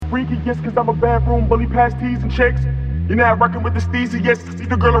freakiest, cause I'm a bedroom bully past teas and chicks. You're not rockin' with the steeziest. See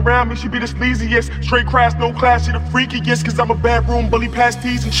the girl around me, she be the sleaziest. Straight crass, no class, she the freakiest, cause I'm a bedroom bully past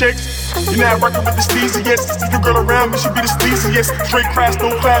teas and chicks. You're not rockin' with the steeziest. See the girl around me, she be the sleaziest. Straight crass, no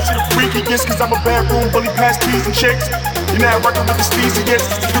class, she the freakiest, cause I'm a bedroom bully past teas and chicks. You're not rockin' with the steeziest.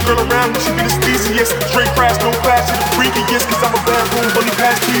 See the girl around me, she be the sleaziest. Straight crass, no class, she the freakiest, cause I'm a bedroom bully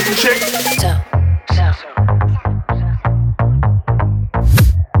past teas and chicks.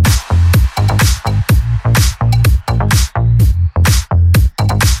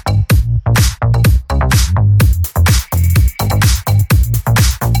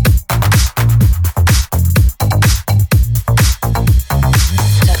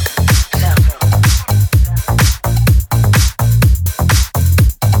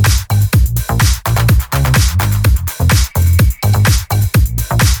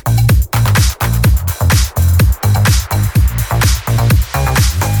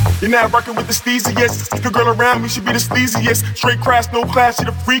 You're not rockin' with the steeziest. If the girl around me, she be the sleaziest. Straight crass, no class, she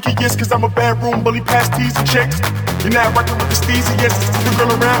the freakiest, cause I'm a bedroom bully past teas and chicks. You're not rockin' with the steeziest. If the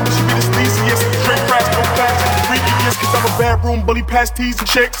girl around me, she be the sleaziest. Straight crass, no class, she the freakiest, cause I'm a bedroom bully past teas and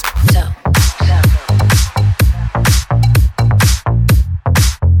chicks.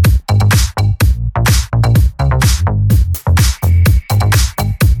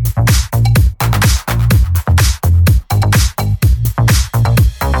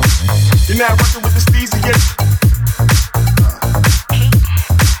 You're not rockin' with the steeziest.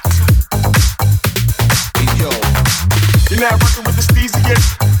 You're not rockin' with the steeziest.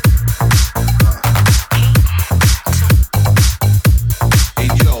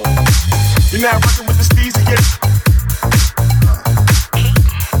 You're not rockin' with the steeziest.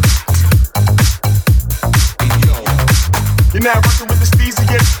 You're not rockin' with the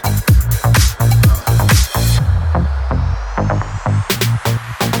steeziest.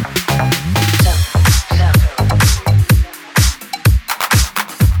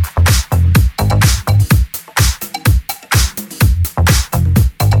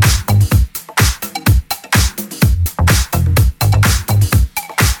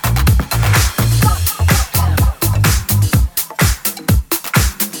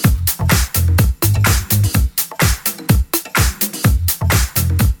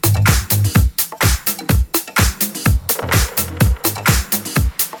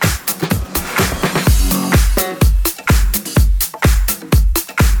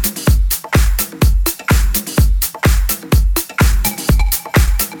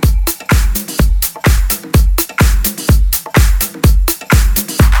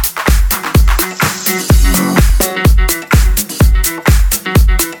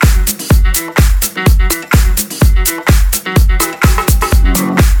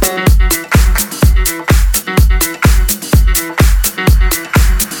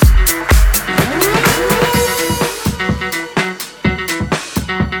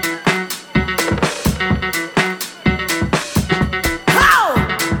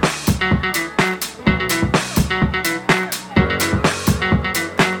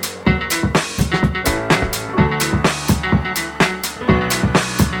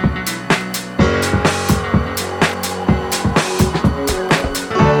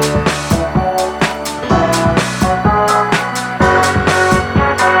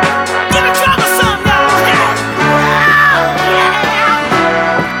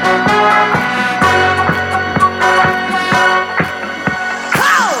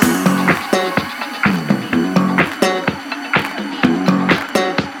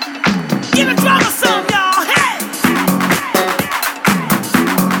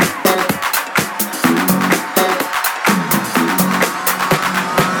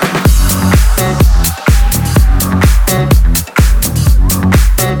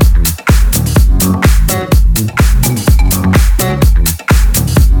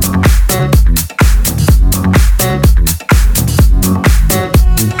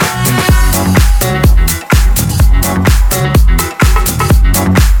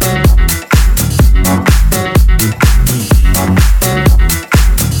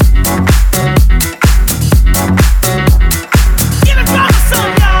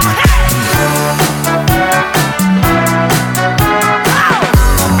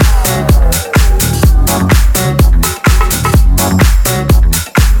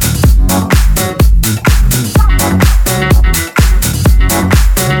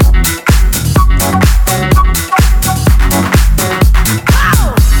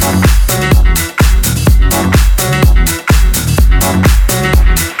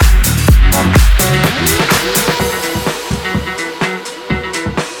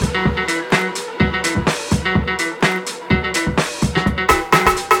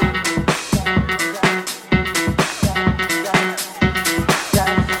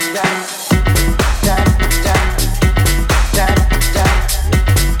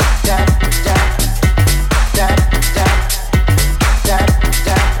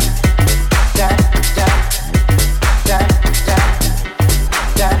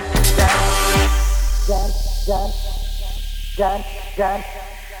 Hit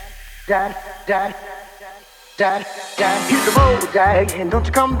the road, Jack, and don't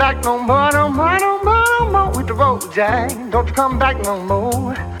you come back no more, no more, no more, no more. Hit the road, Jack, don't you come back no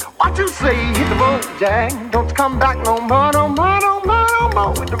more. What you say? Hit the road, Jack, don't you come back no more, no more, no more, no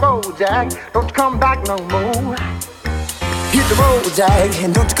more. Hit the road, Jack, don't you come back no more. Hit the road, Jack,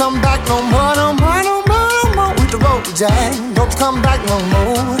 and don't you come back no more, no more, no more, no more. Hit the road, Jack, don't you come back no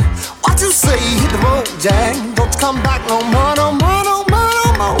more. What you say? Hit the road, Jack, don't you come back no more, no more, no more,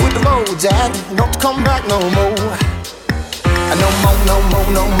 no more. Hit the road, Jack, don't you come back no more. No more, no more,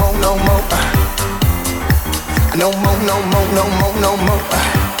 no more, no more. No more, no more, no more, no more.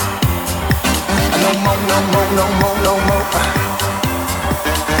 No more, no more, no more, no more.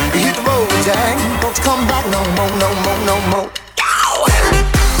 Hit the road, Jack, don't you come back no more, no more, no more.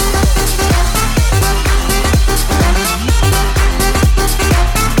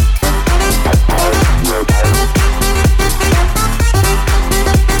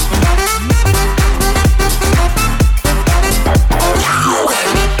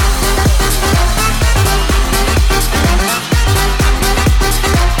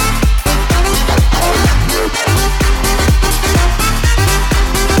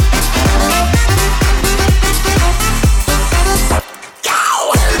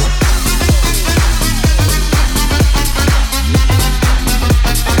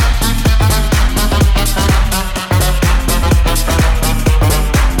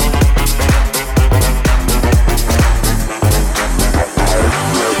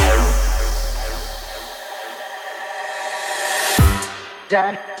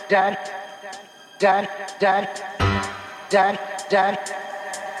 Dad, dad, dad, dad, dad, dad,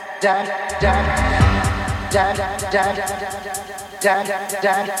 dad, dad, dad, dad,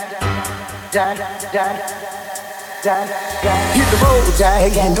 dad, dad, dad, dad. Hit the road,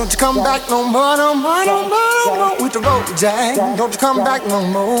 Jack, and don't you come back no more, no more, no more, no more. Hit the road, Jack, don't you come back no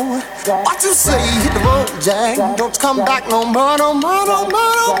more. What you say? Hit the road, Jack, don't you come back no more, no more, no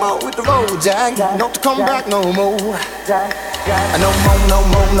more, no more. Hit the road, Jack, don't you come back no more. No more, no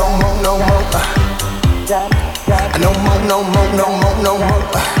more, no more, no more. No more, no more, no more, no more.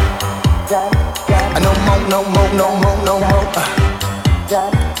 No more, no more, no more, no more.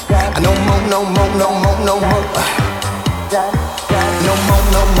 No more, no more, no more, no more. No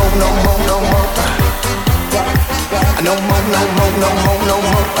more, no more, no more, no more. No more, no more, no more, no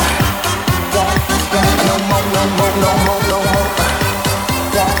more. No more, no more, no more, no more.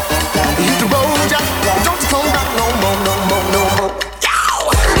 Hit the road, Jack, don't you come back no more, no more, no more.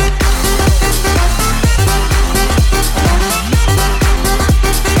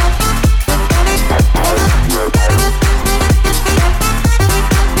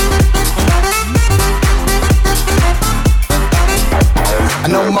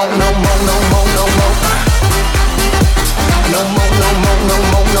 No more, no more, no more, no more. No more, no more, no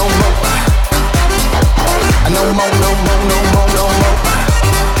more, no more. No more, no more, no more, no more.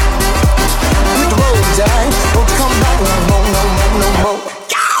 Hit the road, Jack, don't you come back no more, no more, no more.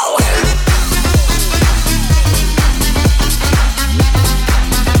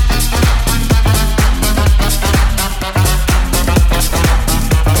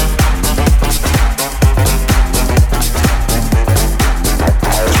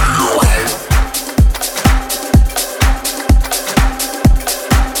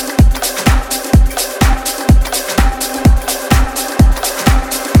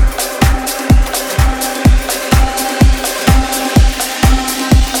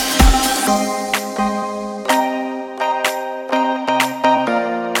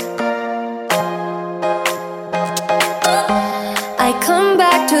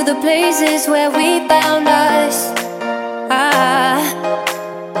 Places where we found us.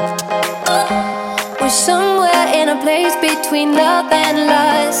 We're somewhere in a place between love and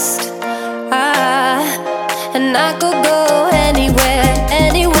lust. And I could go anywhere,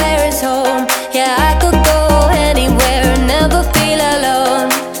 anywhere is home. Yeah, I could go anywhere, never feel alone.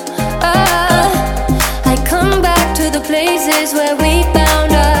 I come back to the places where we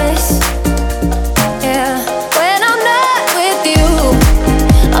found us. Yeah, when I'm not with you,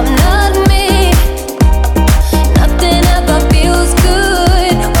 I'm not me. Nothing ever feels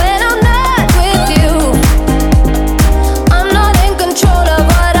good when I'm not with you. I'm not in control of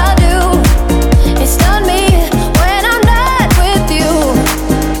what I do. It's not me when I'm not with you.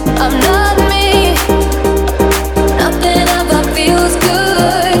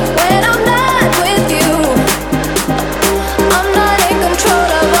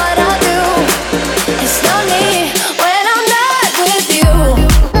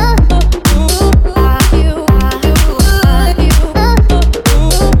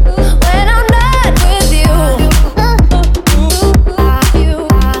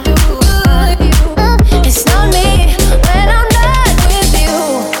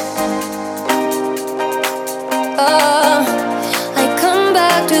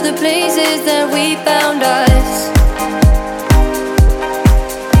 places that we found us.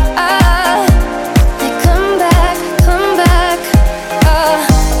 Come back, come back.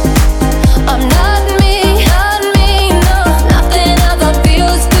 I'm not me, no. Nothing ever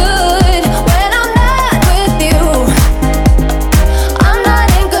feels good when I'm not with you. I'm not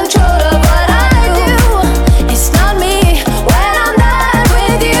in control of what I do. It's not me when I'm not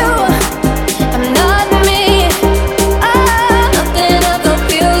with you. I'm not me. Nothing ever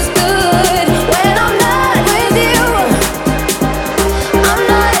feels good when I'm not with you. I'm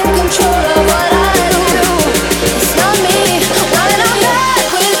not in control of what I do. It's not me when I'm not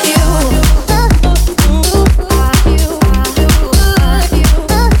with you.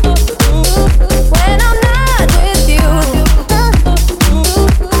 When I'm not with you.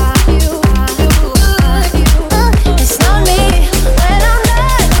 It's not me when I'm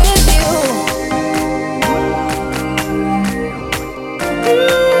not with you.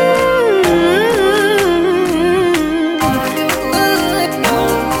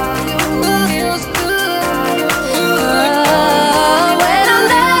 When I'm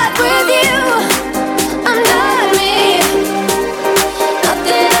not with you, I'm not me.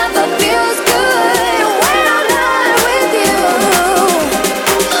 Nothing ever feels good when I'm not with you.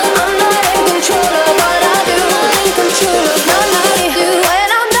 I'm not in control of what I do. I'm in control of what I do when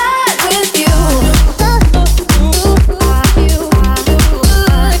I'm not with you.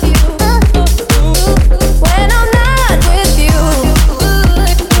 When I'm not with you.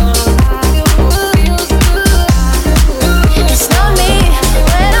 It's not me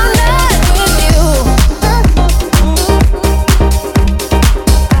when I'm not with you.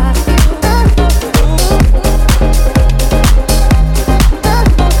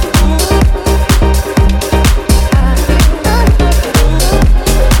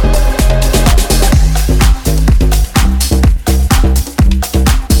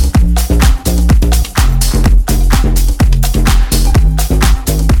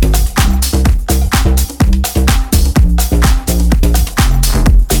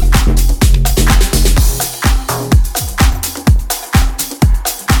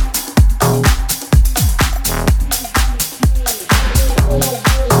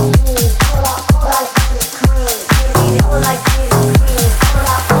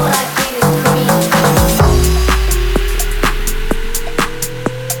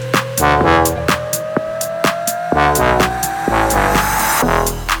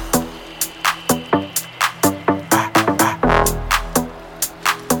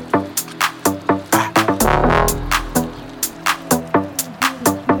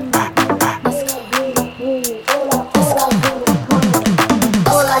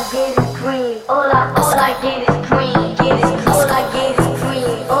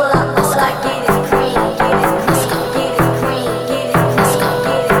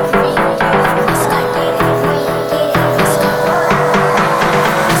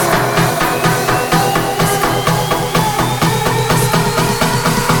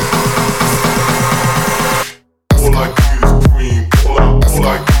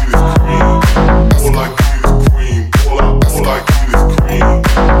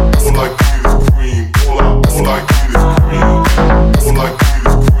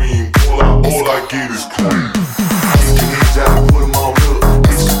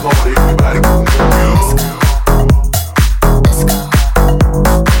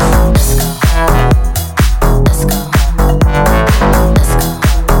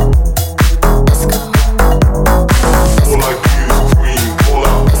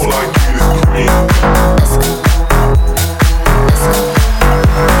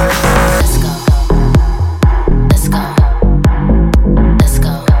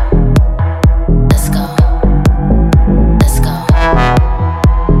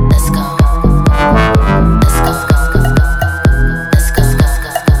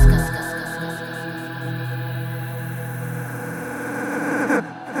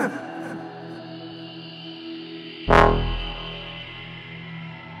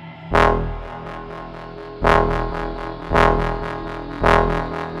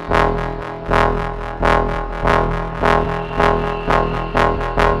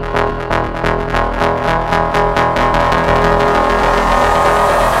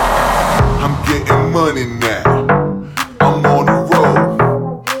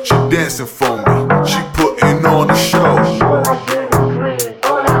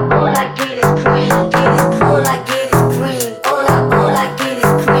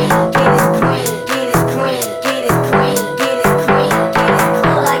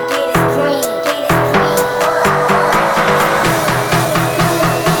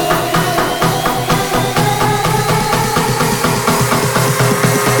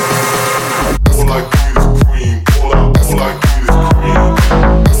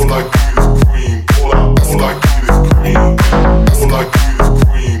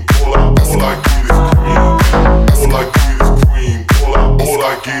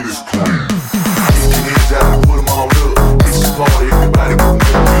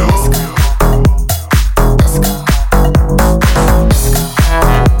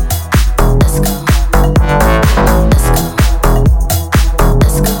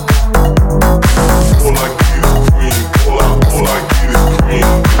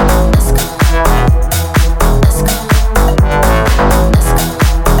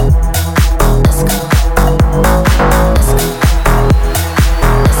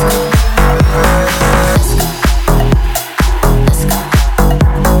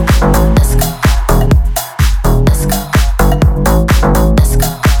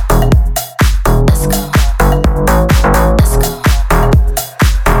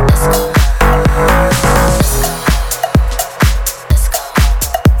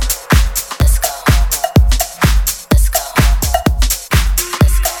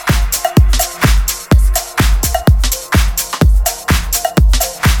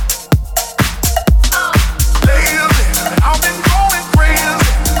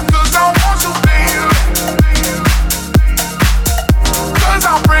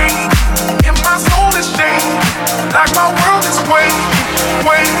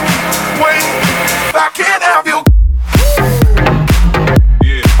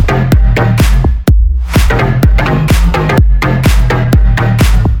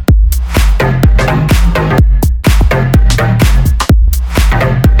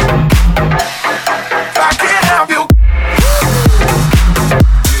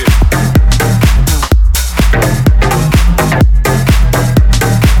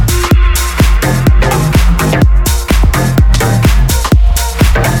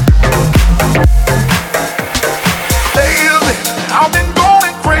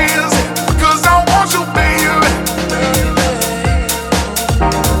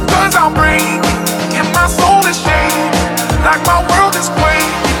 I'm breaking and my soul is shaking, like my world is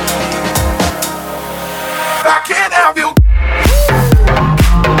quaking. I can't have you.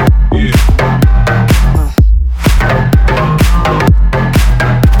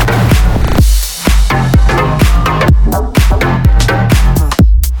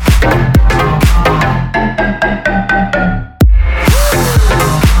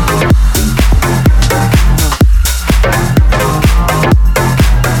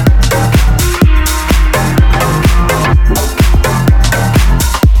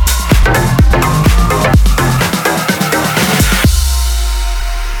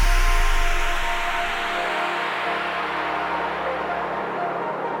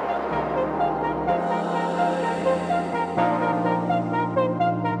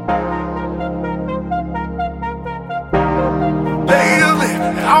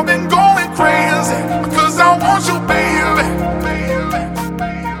 I've been going crazy because I want you, baby.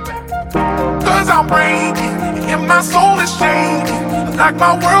 Cause I'm breaking and my soul is shaking, like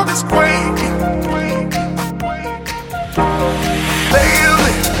my world is quaking.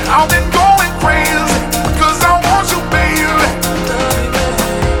 Lately, I've been going crazy because I want you, baby.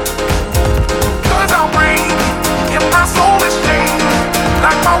 Cause I'm breaking and my soul is shaking,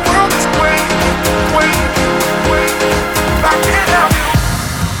 like my world is quaking, quaking, quaking. I can't help you.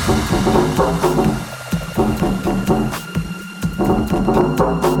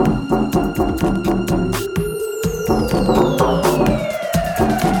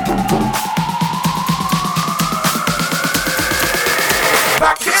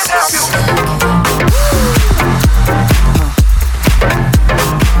 I can't help you.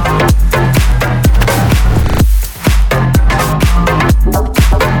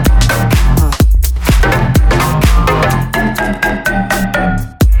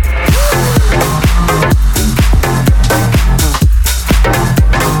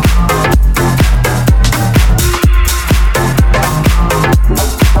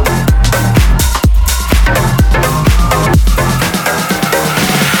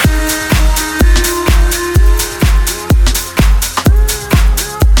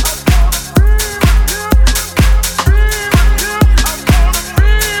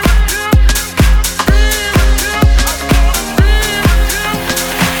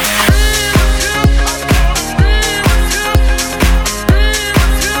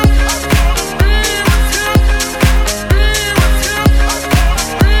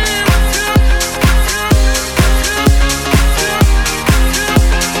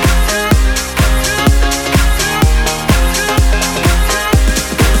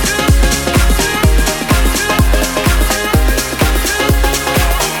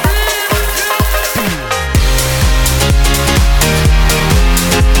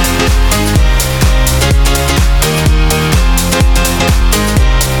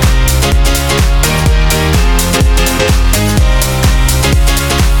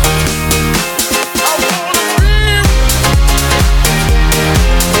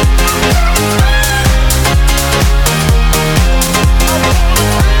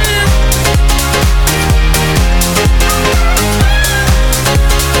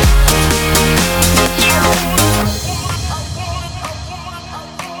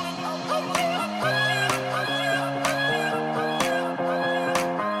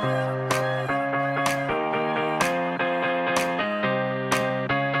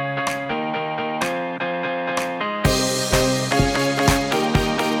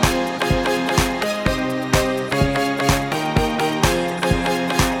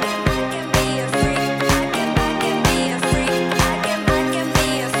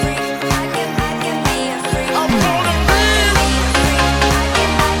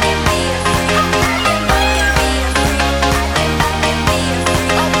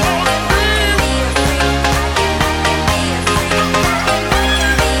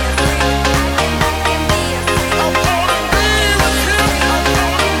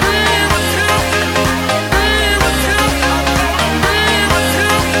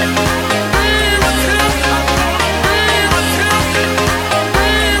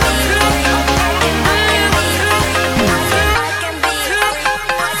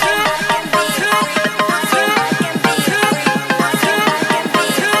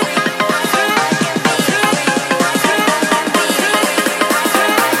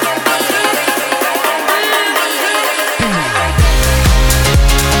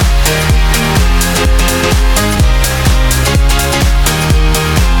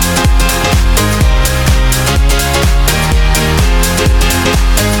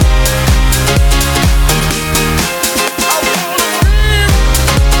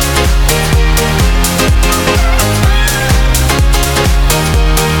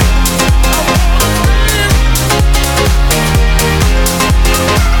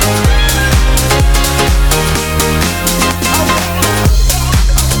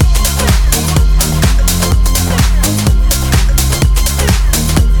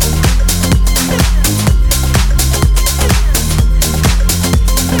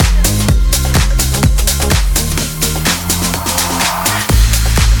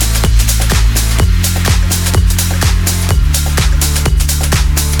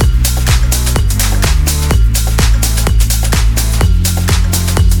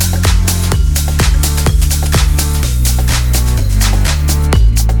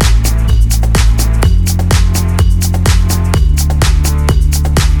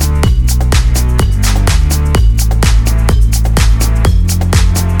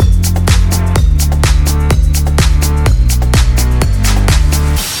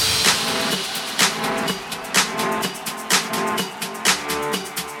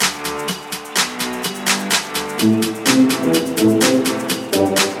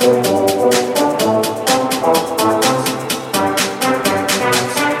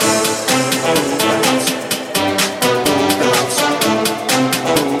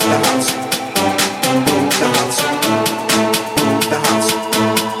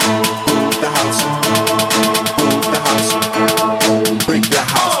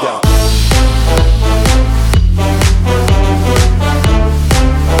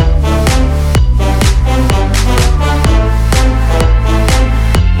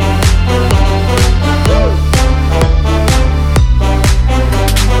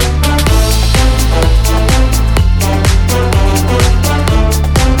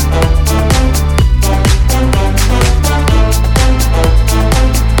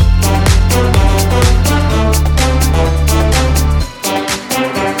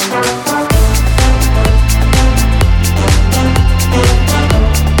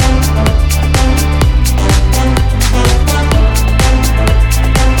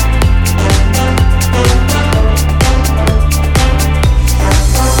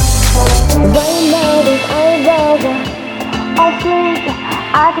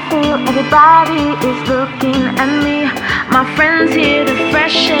 Everybody is looking at me. My friends here, the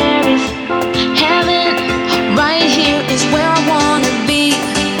fresh air is heaven. Right here is where I wanna be.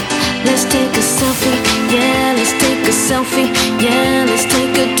 Let's take a selfie, yeah. Let's take a selfie, yeah. Let's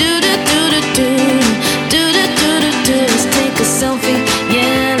take a do-do-do-do-do, do-do-do-do-do. Let's take a selfie,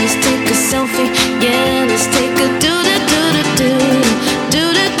 yeah. Let's take a selfie, yeah. Let's take a do-do-do-do-do,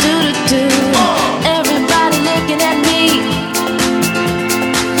 do-do-do-do-do. Everybody looking at me.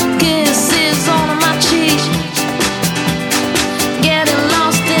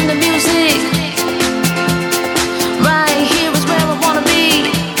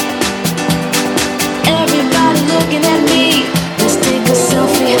 Looking at me, let's take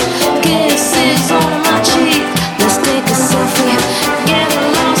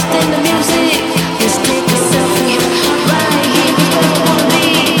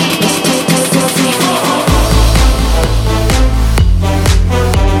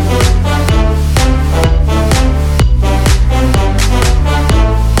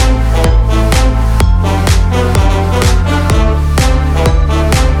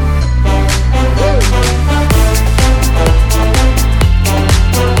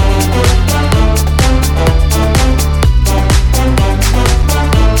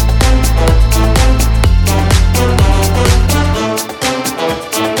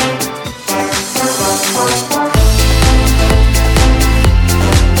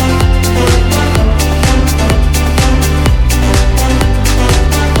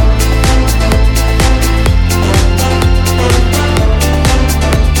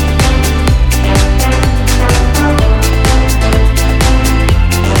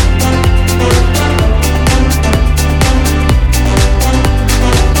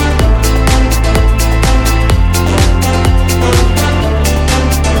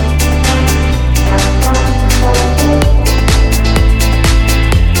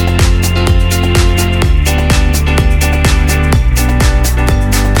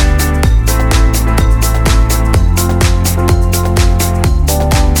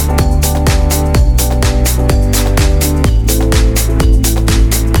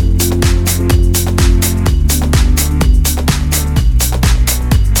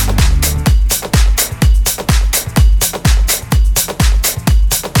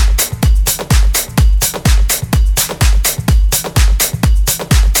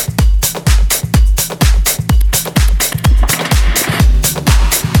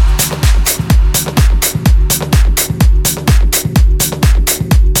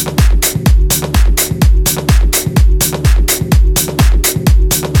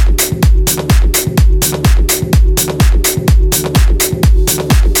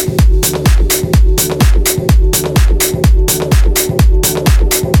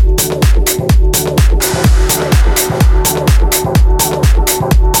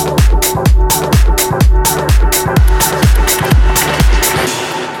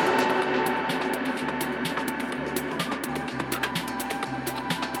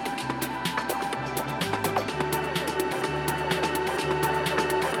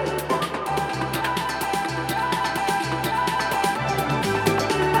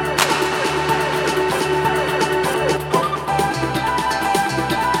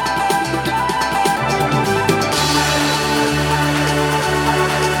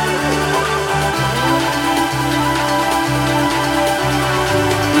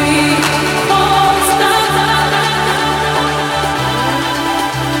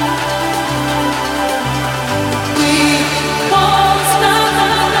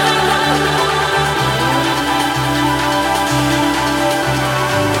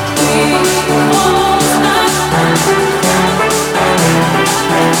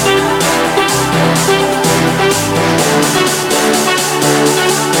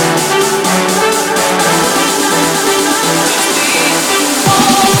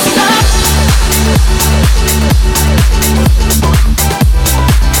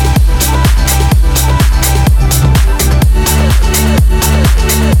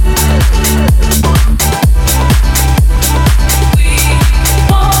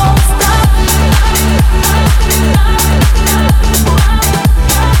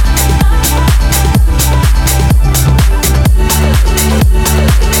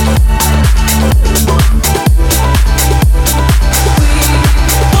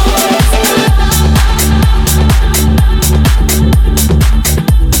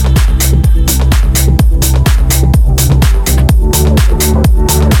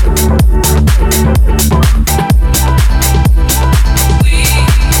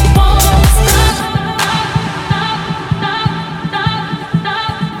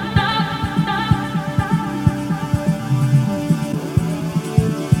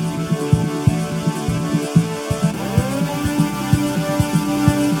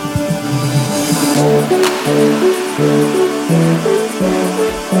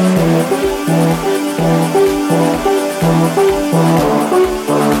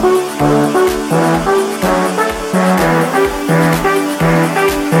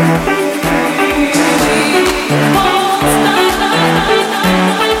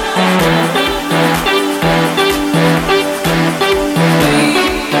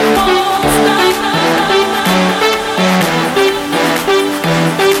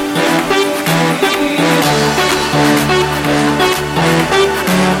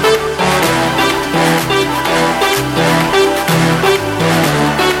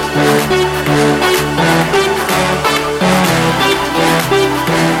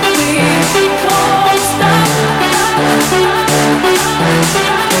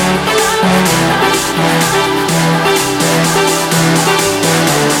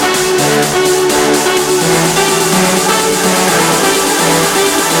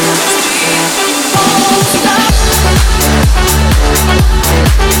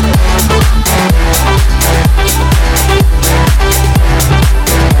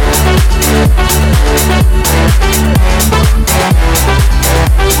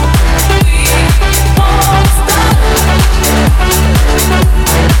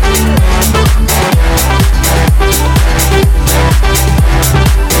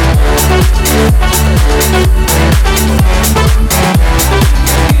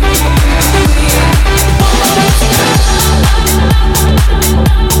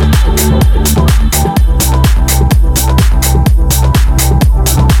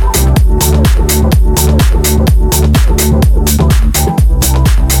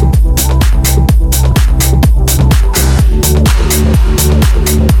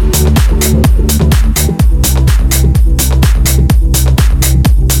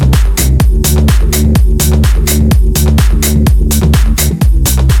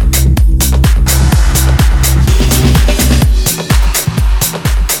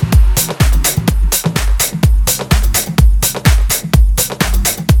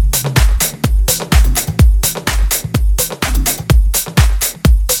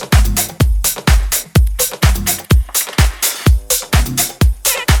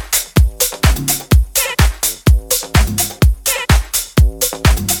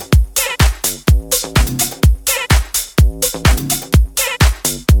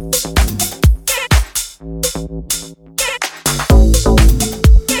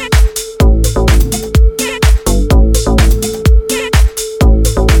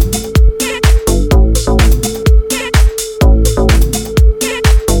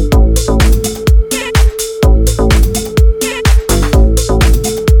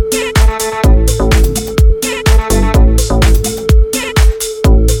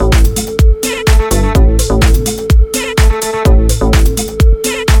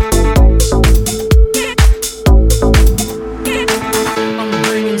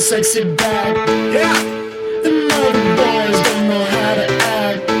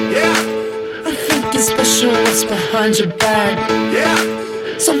behind your back.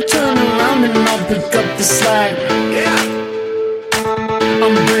 Yeah. So turn around and I'll pick up the slack. Yeah.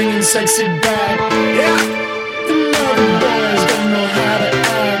 I'm bringing sexy back. Yeah. The mother boys don't know how to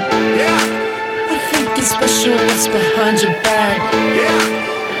act. Yeah. I think it's special what's behind your back.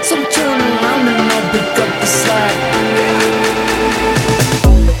 Yeah. So turn around and I'll pick up the slack. Yeah.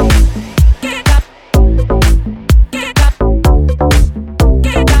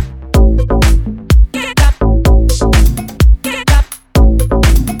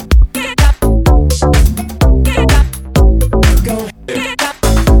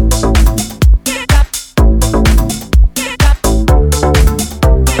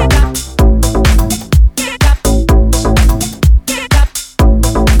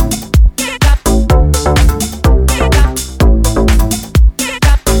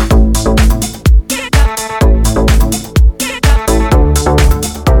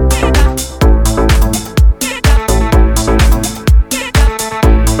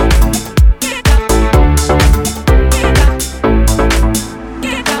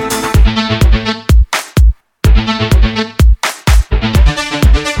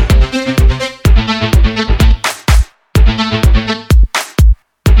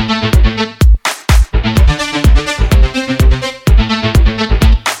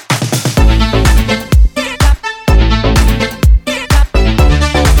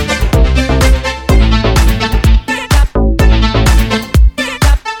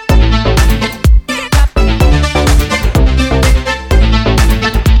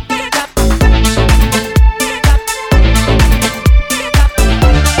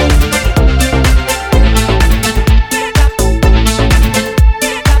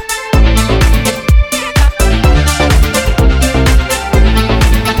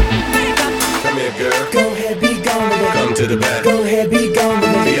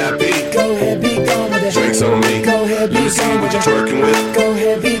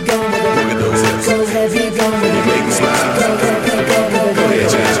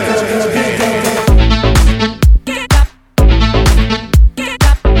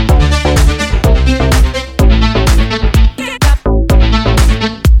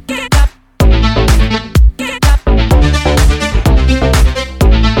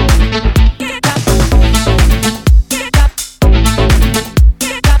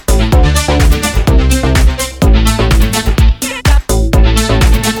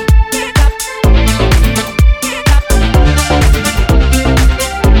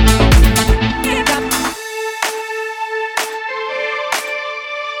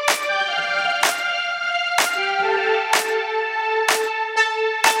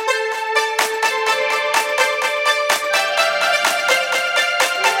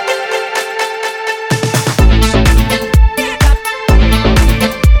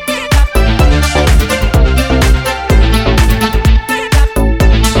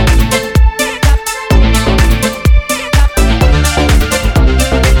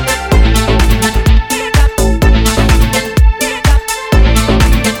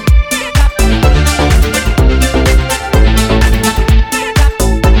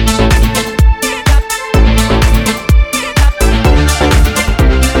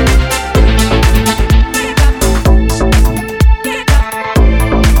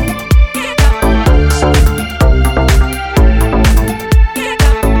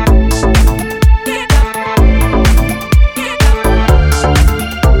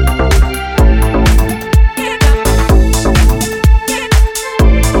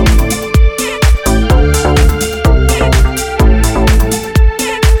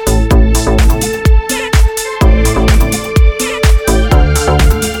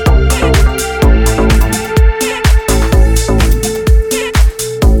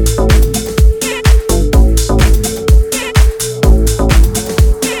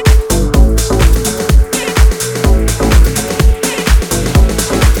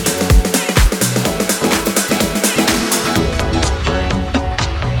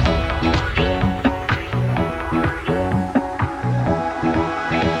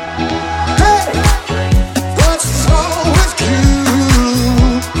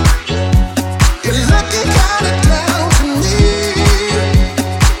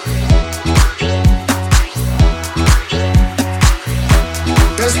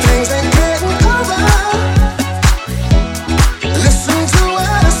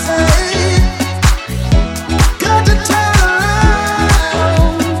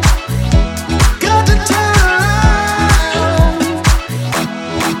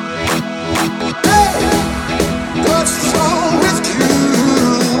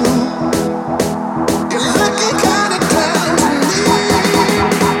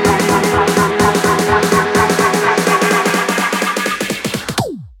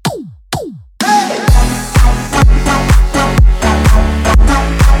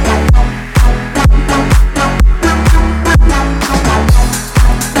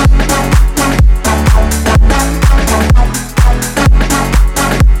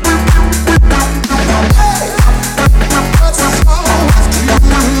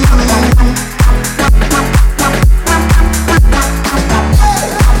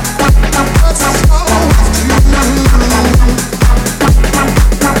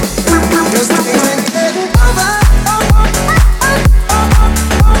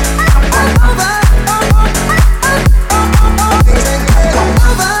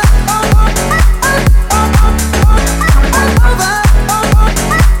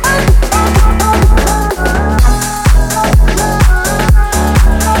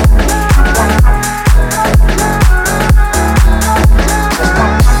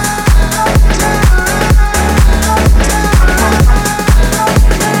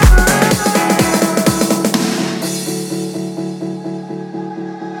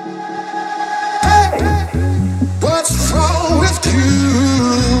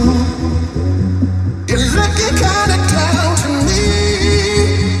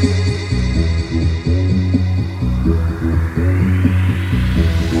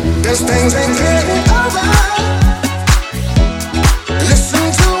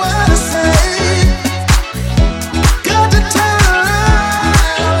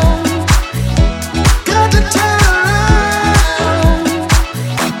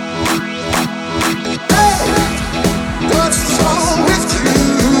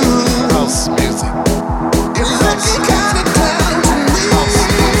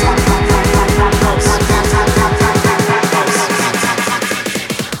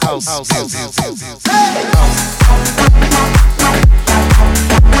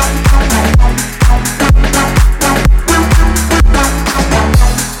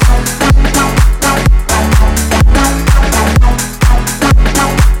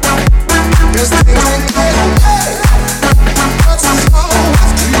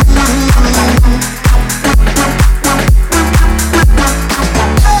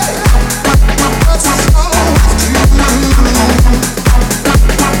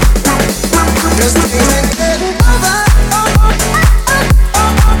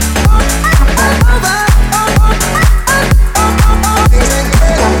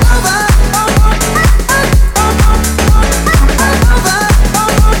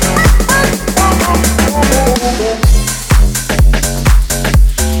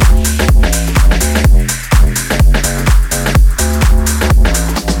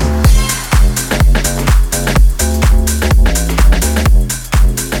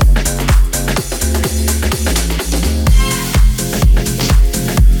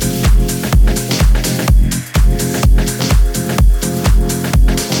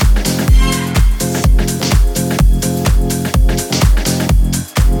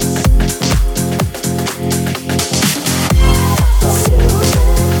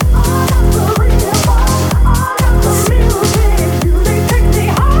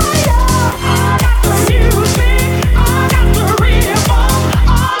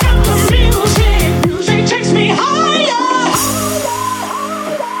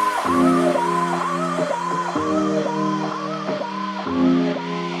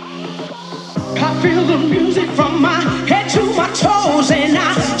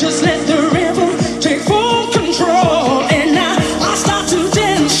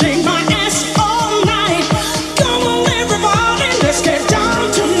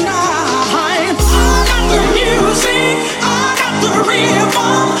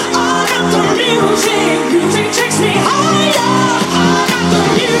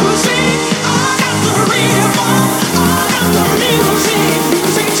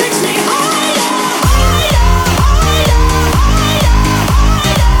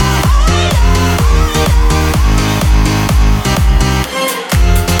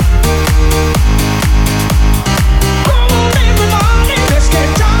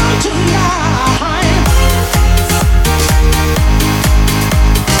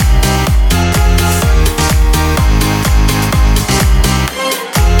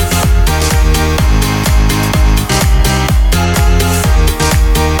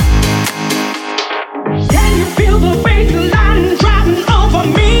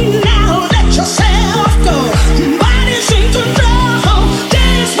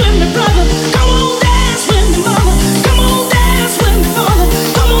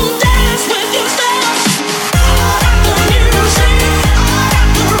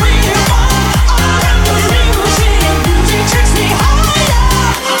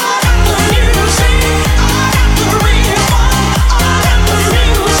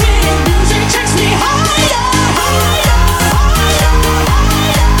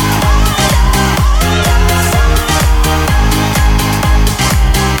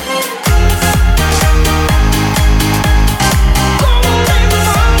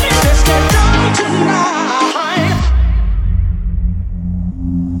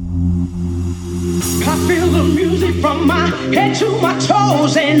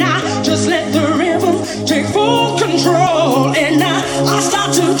 and I just let the rhythm take full control. And I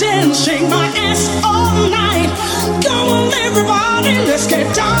start to dance, shake my ass all night. Come on, everybody, let's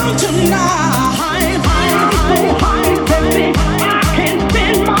get down tonight. Baby, I can't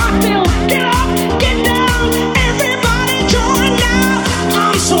stand myself. Get up, get down, everybody join now.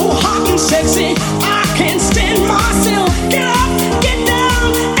 I'm so hot and sexy, I can't stand myself. Get up, get down,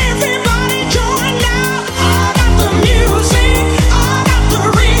 everybody join now. I got the music, I got the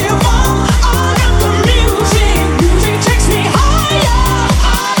rhythm, I got the music. Music takes me higher.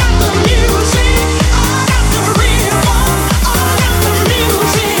 I got the music, I got the rhythm, I got the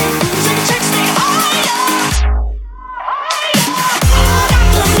music. Music takes me higher.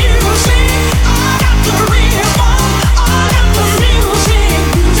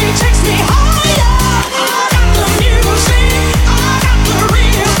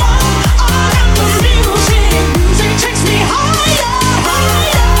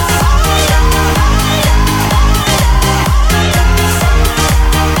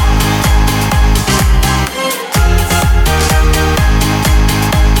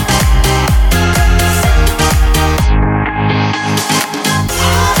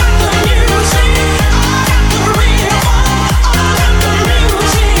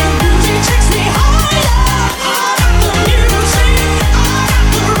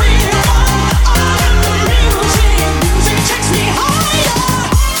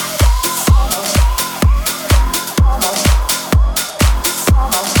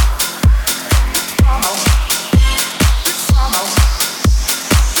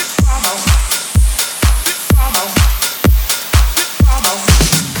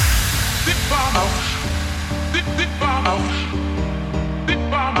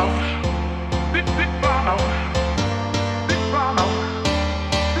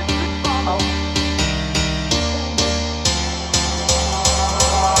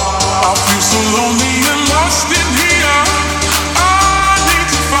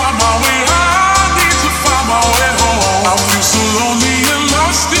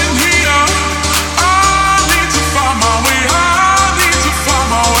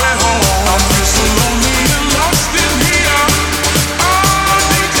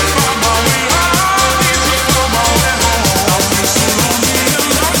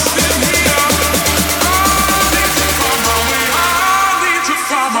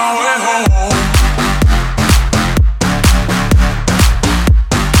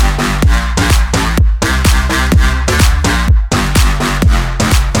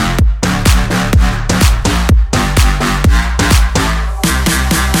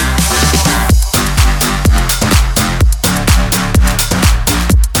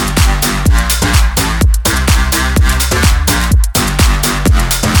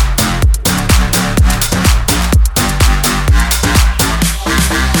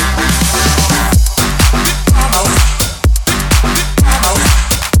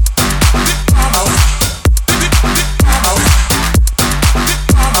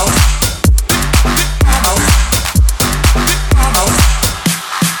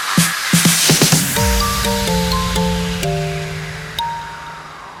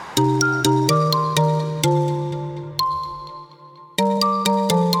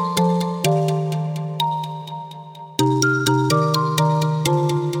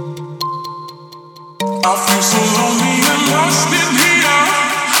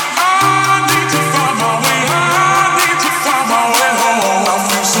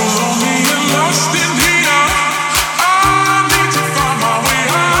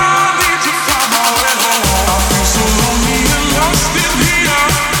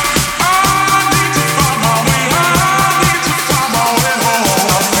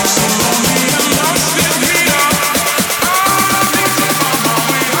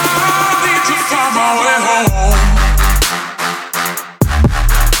 my way home.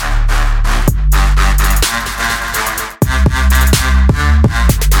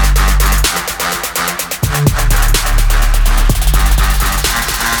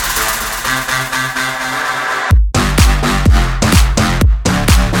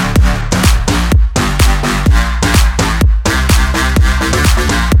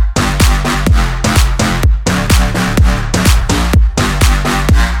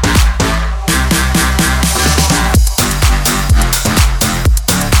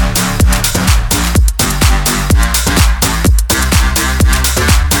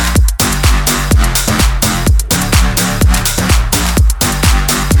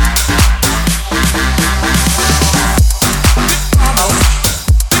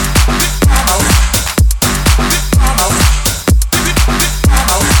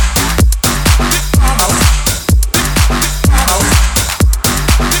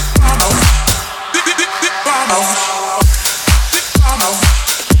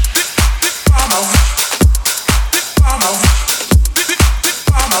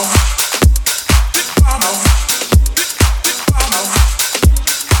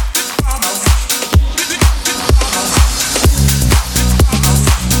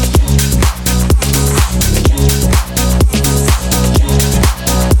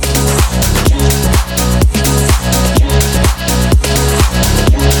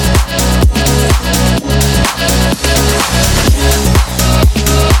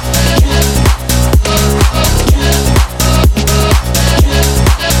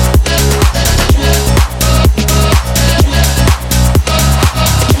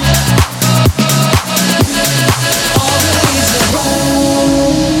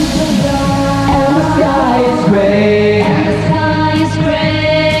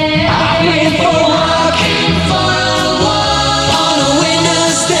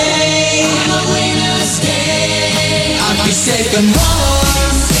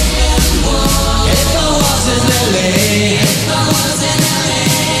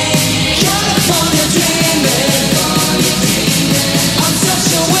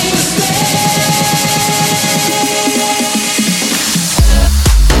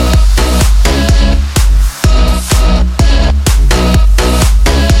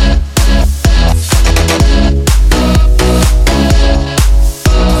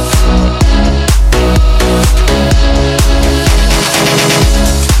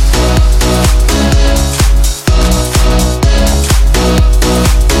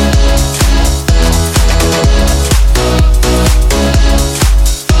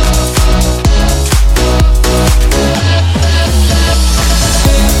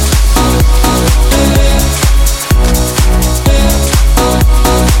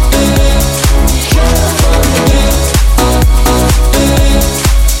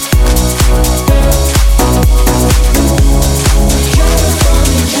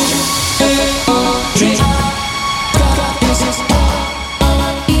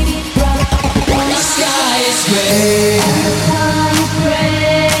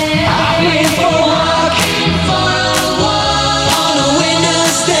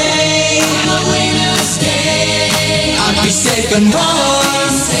 and run.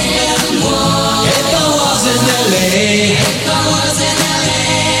 If I was in LA,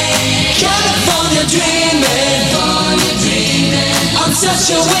 California dreaming, I'm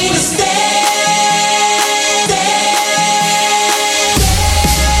such a way to stay.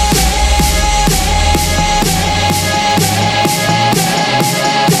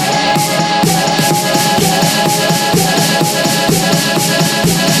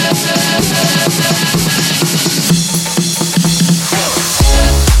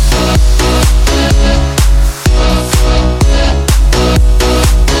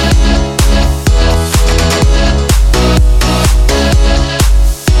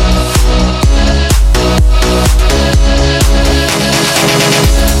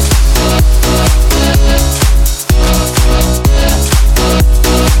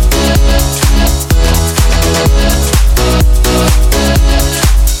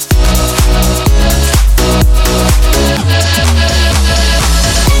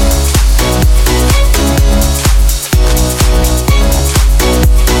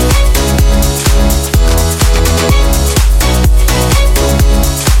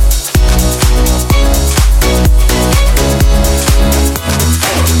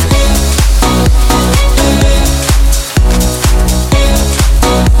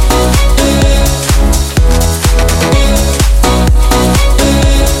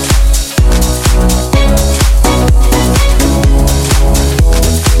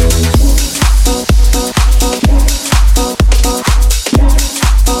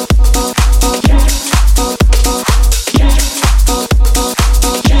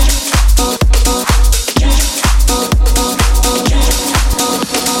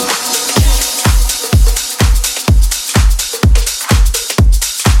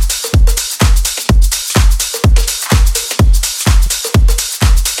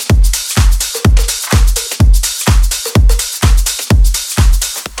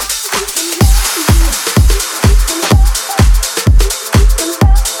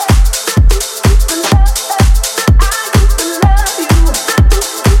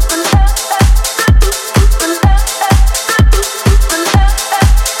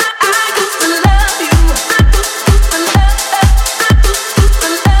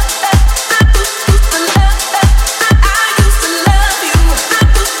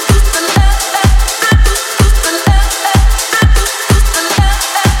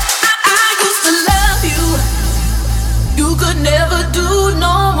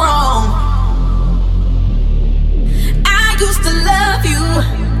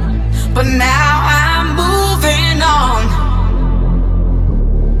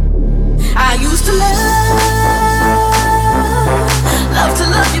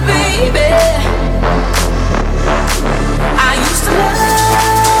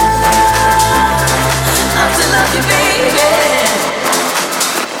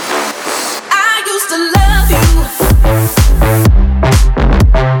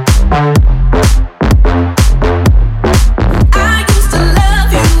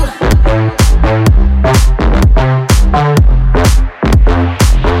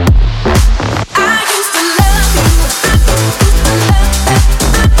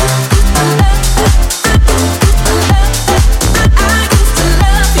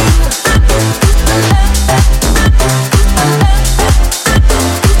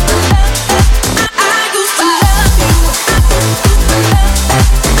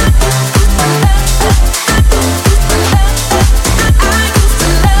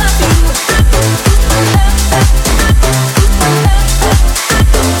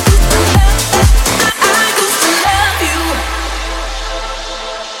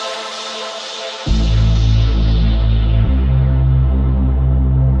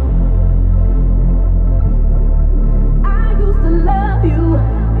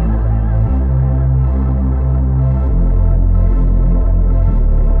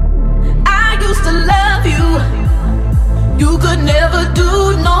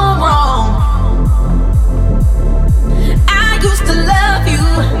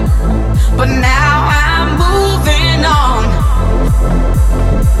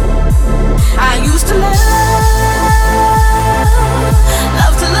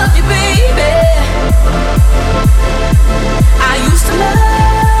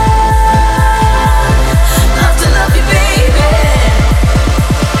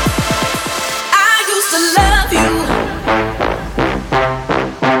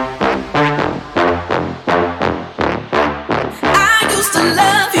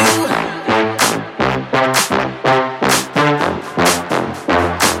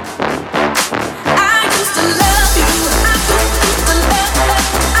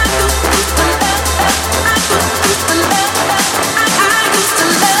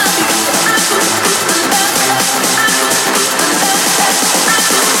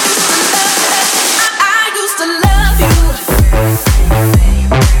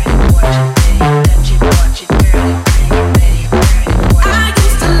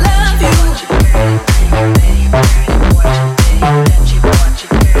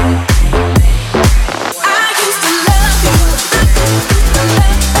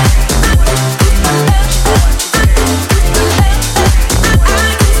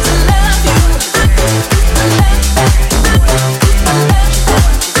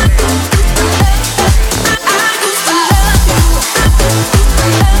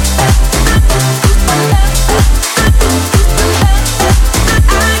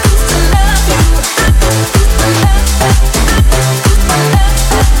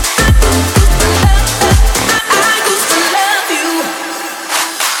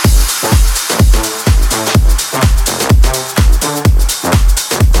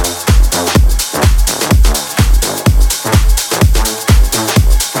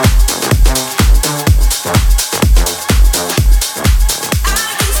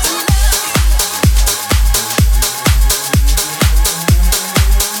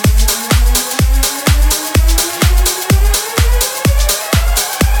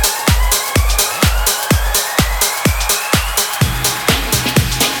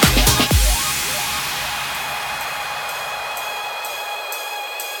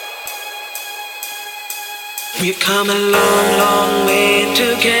 We've come a long, long way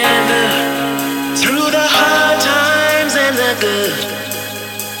together, through the hard times and the good.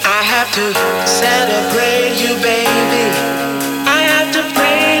 I have to celebrate you, baby. I have to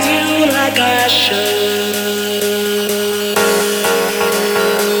praise you like I should.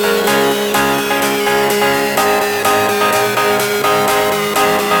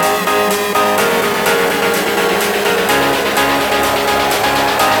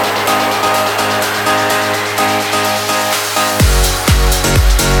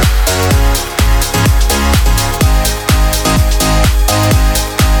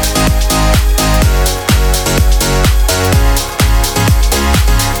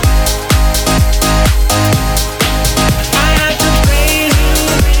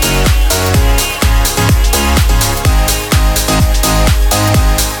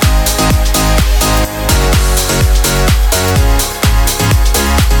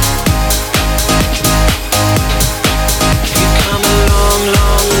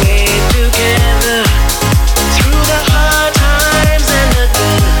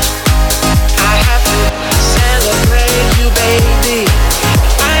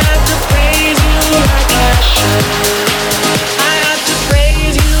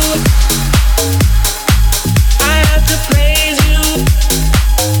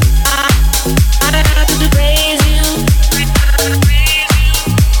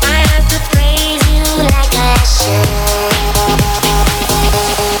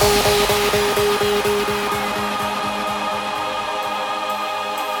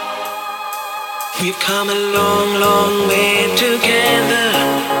 We've come a long, long way together,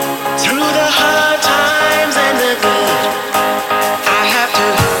 through the hard times and the good. I have to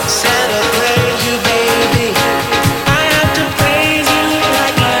celebrate you, baby. I have to praise you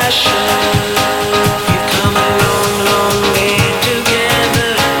like I should. We've come a long, long way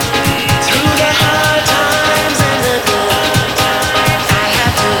together, through the hard times and the good. I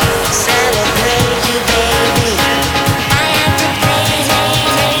have to celebrate you, baby. I have to praise you.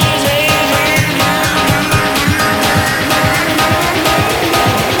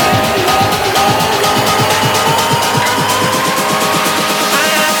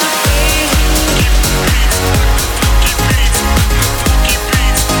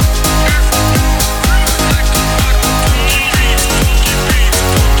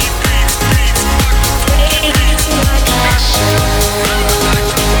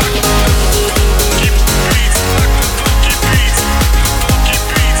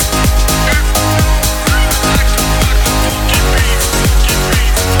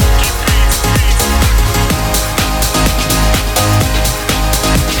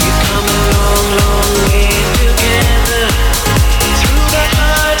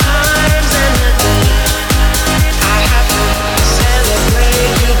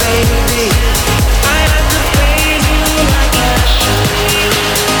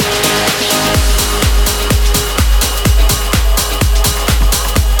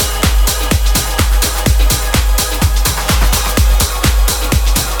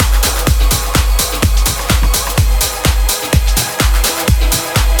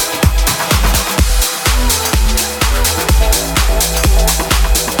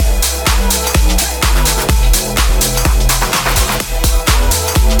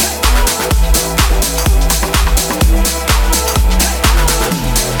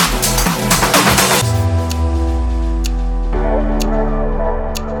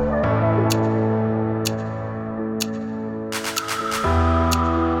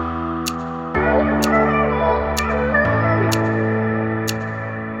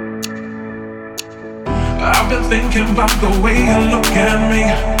 Thinking about the way you look at me.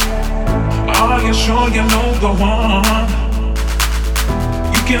 Are you sure you know the one?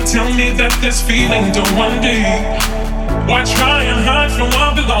 You can tell me that this feeling don't run deep. Why try and hide from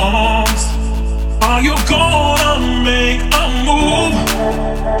what belongs? Are you gonna make a move?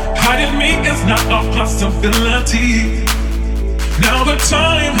 Hiding me is not a possibility. Now the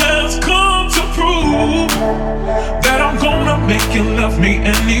time has come to prove that I'm gonna make you love me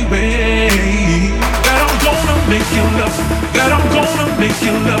anyway. That I'm gonna make you love, that I'm gonna make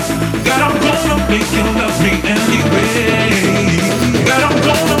you love, that I'm gonna make you love me anyway. That I'm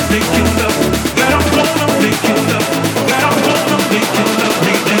gonna make you love, that I'm gonna make you love, that I'm gonna make you love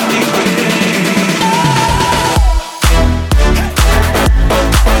me anyway.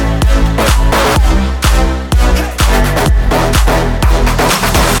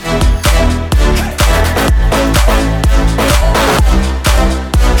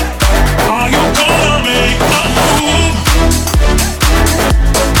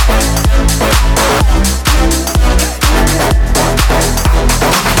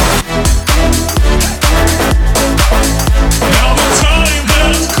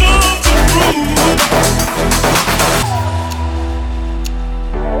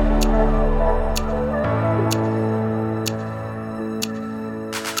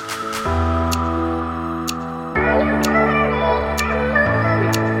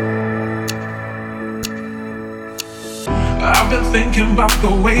 been thinking about the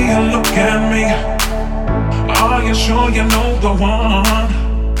way you look at me. Are you sure you know the one?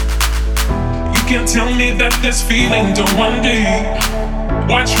 You can tell me that this feeling don't run deep.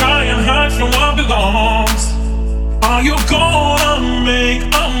 Why try and hide from what belongs? Are you gonna make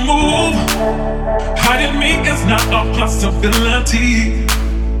a move? Hiding me is not a possibility.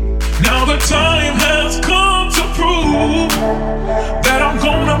 Now the time has come to prove that I'm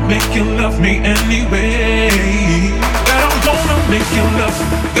gonna make you love me anyway. That I'm gonna make you love.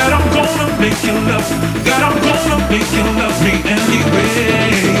 That I'm gonna make you love. That I'm gonna make you love me anyway.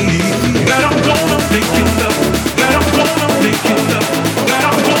 That I'm gonna make you love. That I'm gonna make you love. That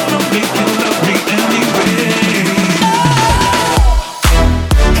I'm gonna make you love me anyway.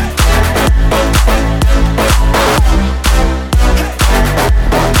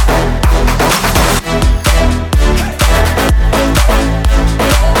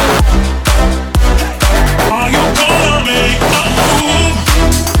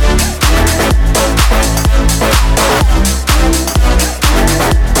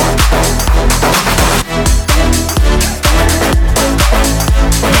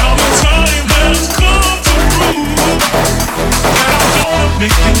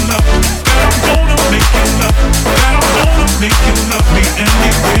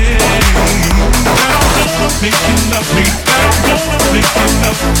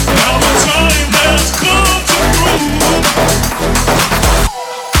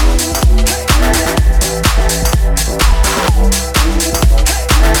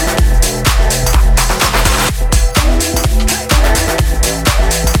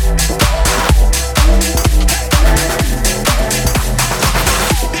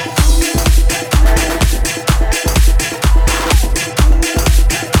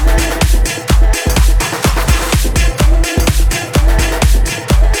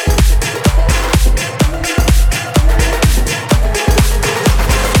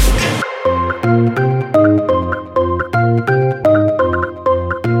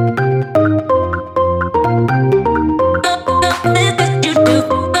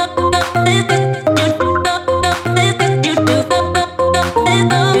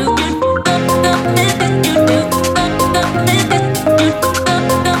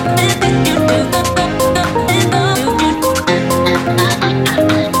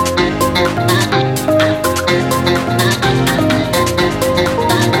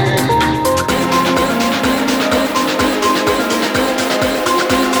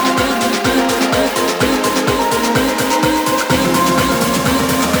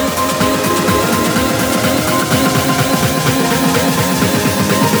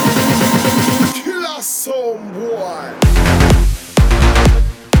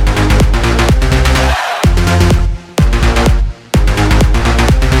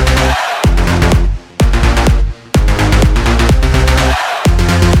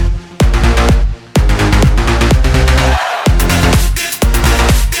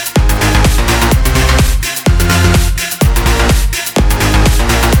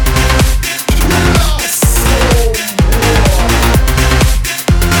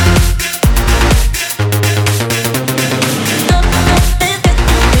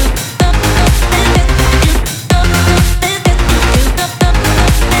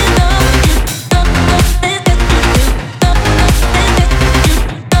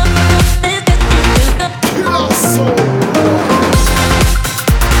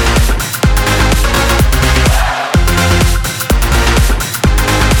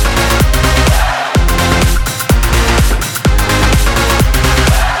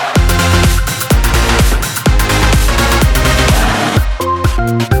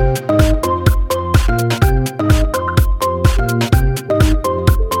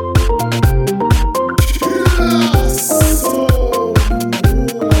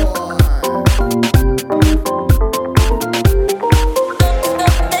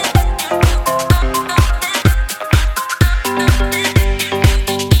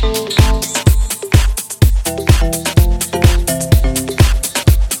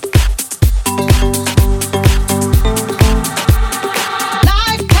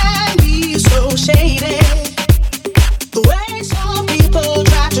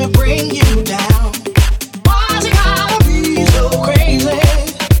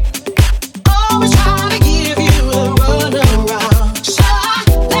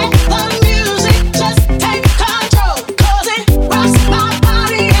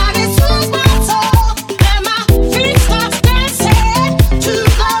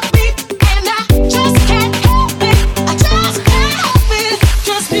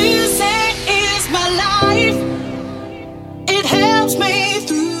 life. It helps me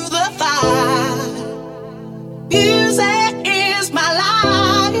through the fight.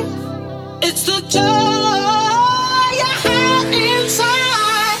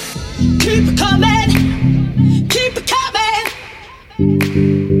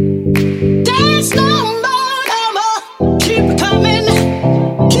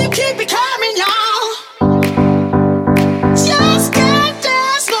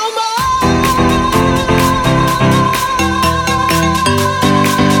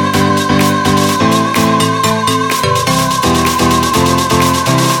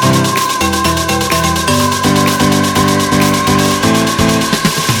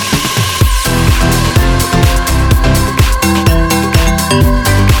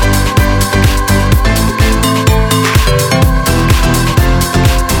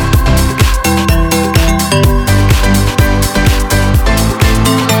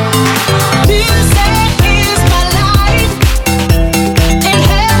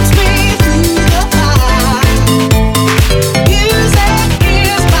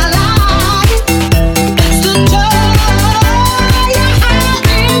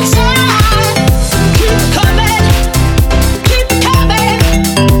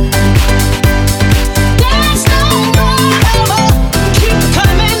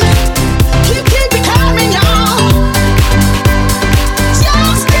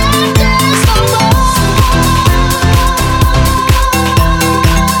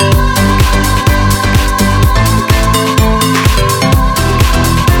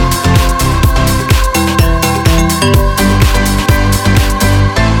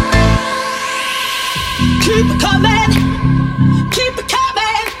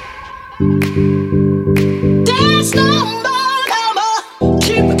 you.